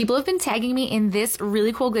People have been tagging me in this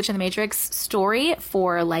really cool Glitch in the Matrix story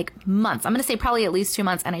for like months. I'm going to say probably at least 2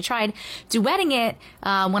 months. And I tried duetting it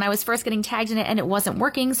when I was first getting tagged in it and it wasn't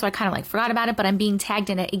working. So I kind of like forgot about it, but I'm being tagged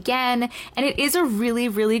in it again. And it is a really,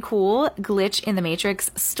 really cool Glitch in the Matrix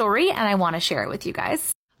story. And I want to share it with you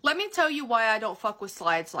guys. Let me tell you why I don't fuck with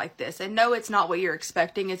slides like this. And no, it's not what you're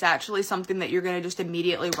expecting. It's actually something that you're going to just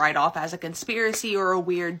immediately write off as a conspiracy or a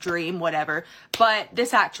weird dream, whatever. But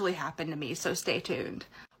this actually happened to me, so stay tuned.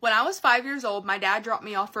 When I was 5 years old, my dad dropped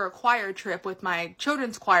me off for a choir trip with my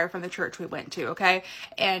children's choir from the church we went to, okay?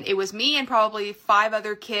 And it was me and probably 5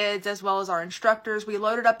 other kids as well as our instructors. We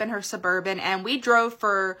loaded up in her Suburban and we drove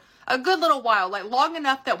for a good little while, like long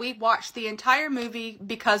enough that we watched the entire movie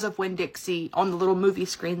because of Winn-Dixie on the little movie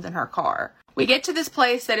screens in her car. We get to this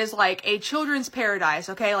place that is like a children's paradise,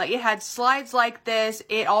 okay? Like it had slides like this.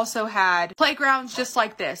 It also had playgrounds just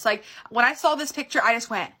like this. Like when I saw this picture, I just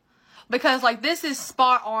went, because like this is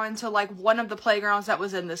spot on to like one of the playgrounds that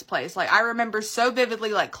was in this place. Like I remember so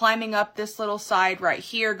vividly like climbing up this little side right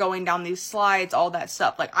here, going down these slides, all that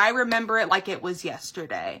stuff. Like I remember it like it was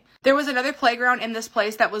yesterday. There was another playground in this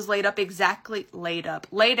place that was laid out exactly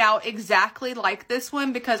like this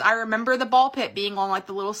one, because I remember the ball pit being on like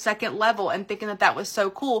the little second level and thinking that that was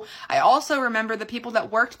so cool. I also remember the people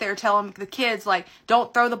that worked there telling the kids like,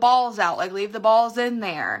 don't throw the balls out, like leave the balls in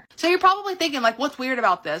there. So you're probably thinking like, what's weird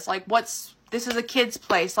about this? Like this is a kid's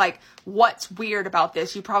place. Like, what's weird about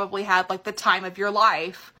this? You probably had like the time of your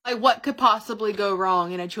life. Like, what could possibly go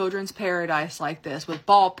wrong in a children's paradise like this with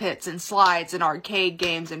ball pits and slides and arcade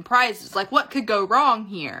games and prizes? Like, what could go wrong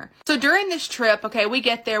here? So during this trip, okay, we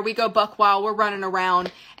get there, we go buck wild, we're running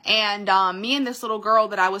around, and me and this little girl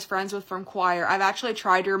that I was friends with from choir, I've actually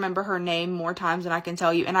tried to remember her name more times than I can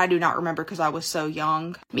tell you, and I do not remember because I was so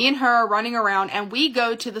young. Me and her are running around, and we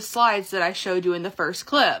go to the slides that I showed you in the first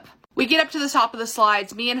clip. We get up to the top of the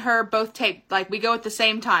slides. Me and her both take, like, we go at the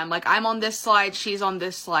same time. Like, I'm on this slide, she's on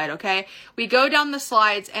this slide, okay? We go down the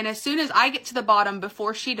slides, and as soon as I get to the bottom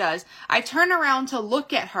before she does, I turn around to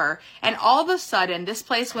look at her, and all of a sudden, this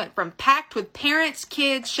place went from packed with parents,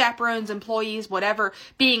 kids, chaperones, employees, whatever,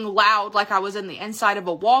 being loud like I was in the inside of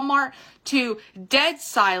a Walmart, to dead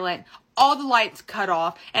silent, all the lights cut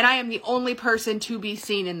off, and I am the only person to be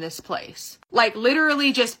seen in this place. Like,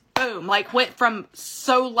 literally just boom, like went from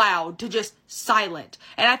so loud to just silent.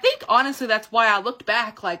 And I think honestly that's why I looked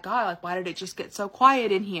back like, God, like why did it just get so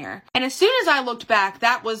quiet in here? And as soon as I looked back,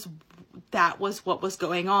 that was what was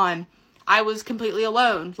going on. I was completely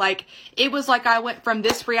alone. Like it was like I went from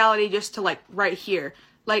this reality just to like right here.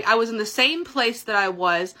 Like I was in the same place that I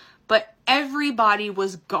was, but everybody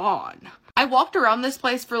was gone. I walked around this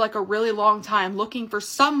place for like a really long time looking for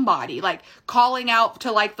somebody, like calling out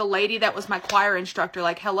to like the lady that was my choir instructor,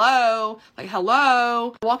 like hello.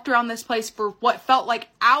 I walked around this place for what felt like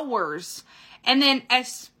hours. And then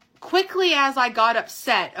as quickly as I got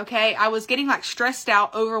upset, okay, I was getting like stressed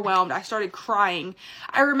out, overwhelmed. I started crying.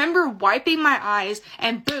 I remember wiping my eyes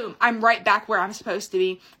and boom, I'm right back where I'm supposed to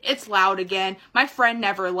be. It's loud again. My friend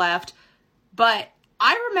never left, but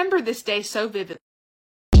I remember this day so vividly.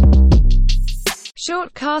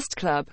 Short Cast Club